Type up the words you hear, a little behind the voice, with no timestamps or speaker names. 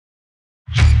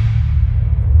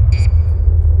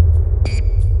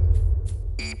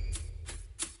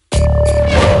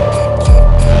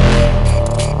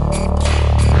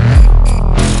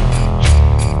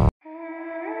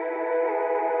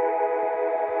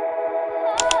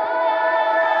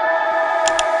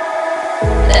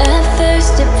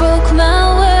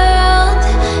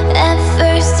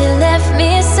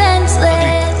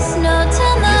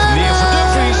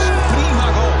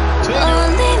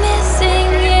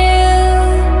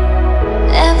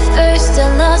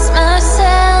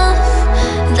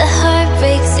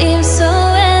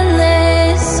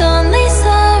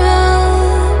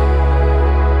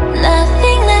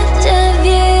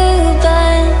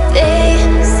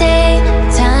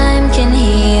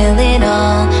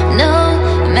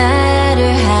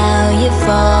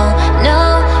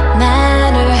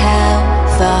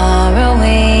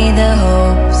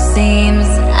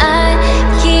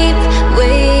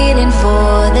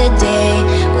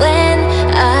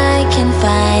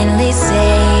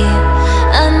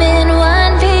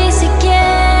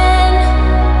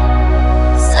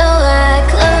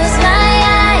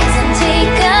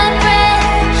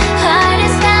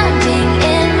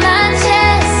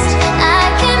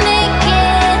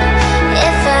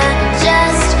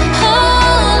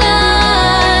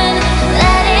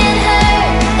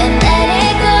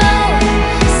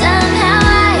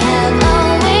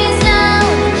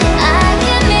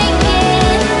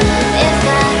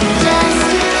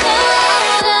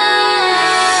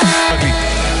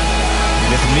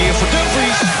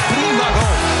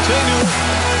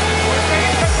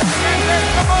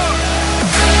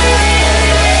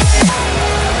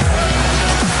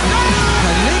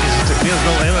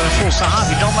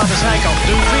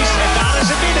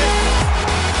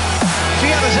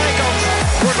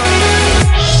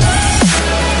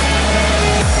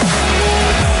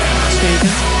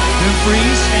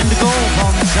En de goal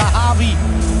van Zahavi.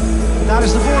 Daar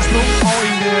is de voorsprong al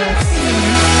in de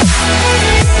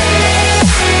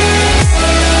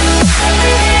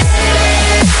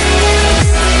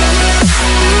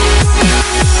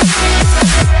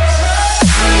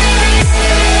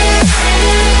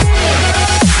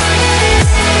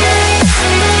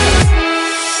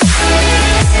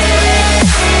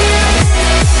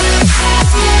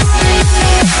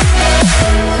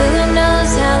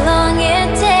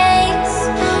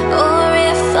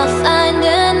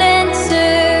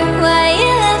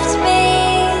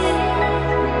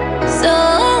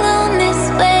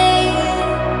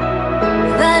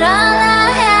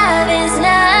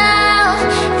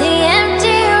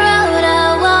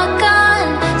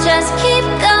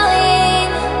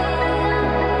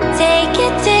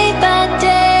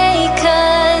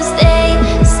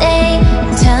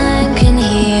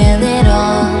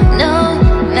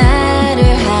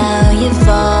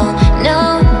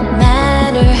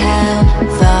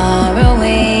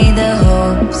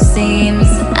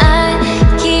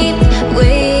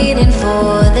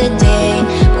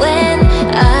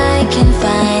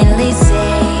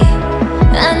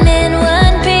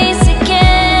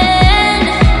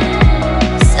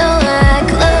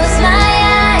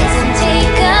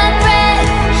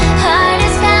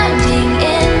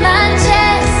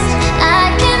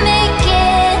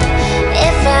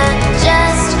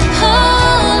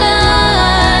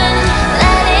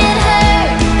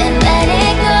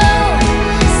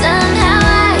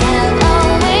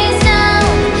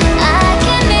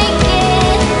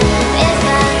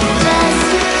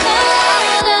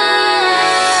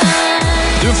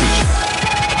Dumfries.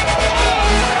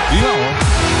 Ja hoor.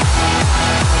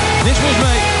 Niks mis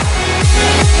mee.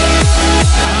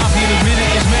 Zahavi in het midden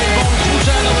is mee. Bal moet goed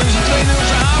zijn. Dan is het 2-0.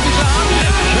 Zahavi.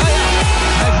 Ja, ja.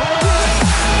 Hij valt weer.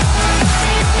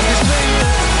 Het is 2-0.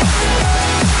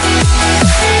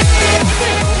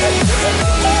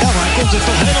 Ja, maar hij komt er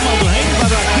toch helemaal doorheen. Maar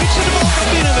daar knikt ze de bal van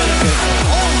binnenwerken.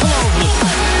 Ongelooflijk.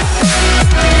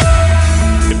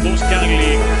 De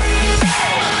postcarrière.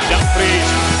 Dumfries.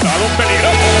 Daarom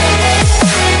peligro.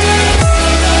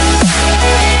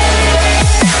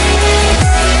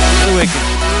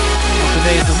 Op de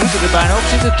 90 minuten er bijna op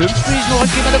zitten. Dumfries nog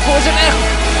een keer met de voorzet. Echt.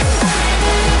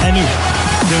 En nu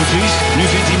Dumfries. Nu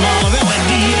vindt hij Malen wel. En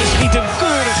die schiet hem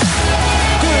keurig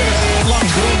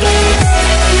langs de ronde.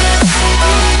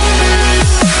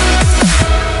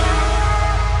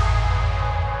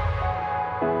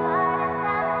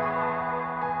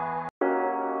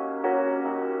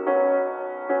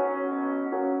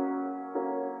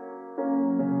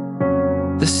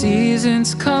 The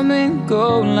seasons come and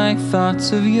go like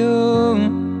thoughts of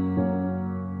you.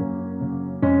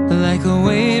 Like a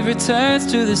wave returns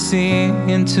to the sea,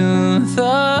 into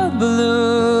the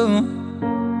blue.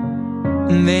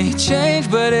 They change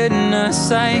but in a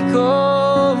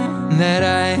cycle that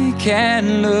I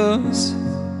can't lose.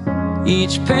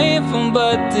 Each painful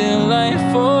but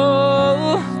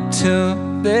delightful to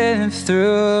live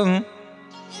through.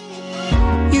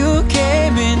 You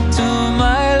came into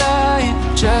my life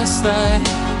just like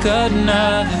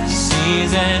another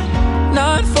season.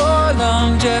 Not for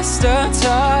long, just a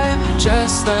time.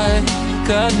 Just like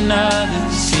another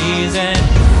season.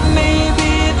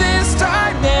 Maybe this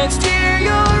time next year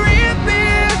you'll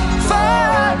reappear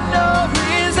for no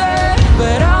reason.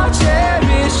 But I'll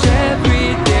cherish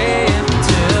every day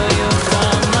until you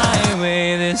come my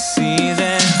way this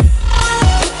season.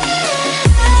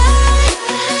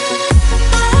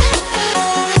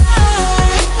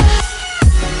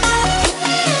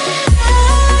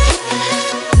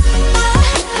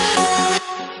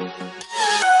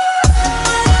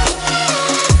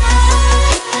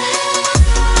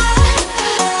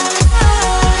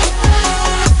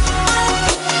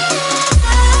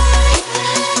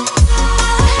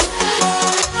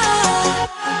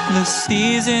 The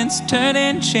seasons turn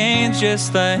and change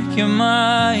just like your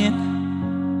mind.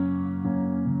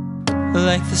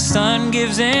 Like the sun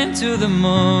gives into the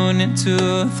moon, into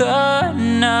the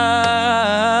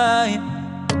night.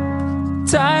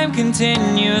 Time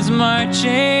continues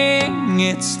marching,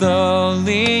 it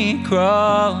slowly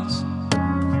crawls.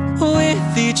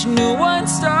 With each new one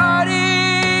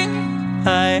starting,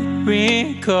 I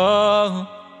recall.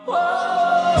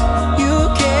 You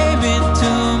came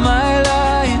into my life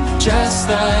just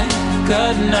like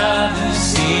another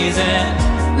season.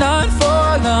 Not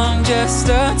for long, just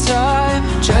a time.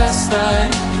 Just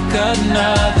like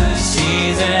another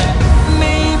season.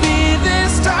 Maybe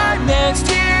this time next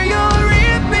year you'll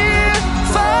reappear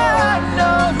for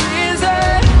no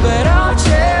reason. But I'll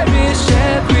cherish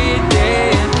every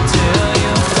day until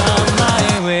you come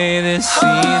my way this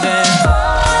season.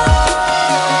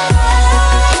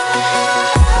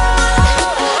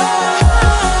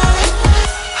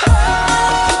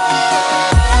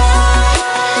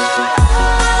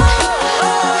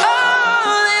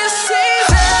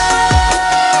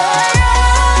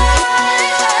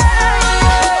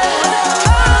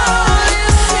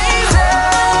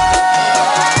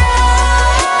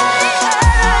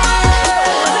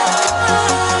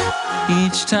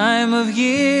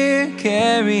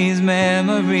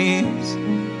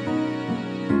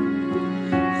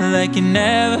 like a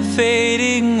never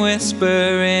fading whisper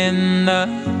in the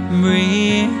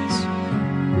breeze.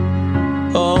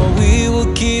 Oh, we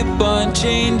will keep on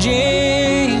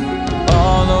changing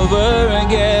all over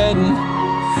again.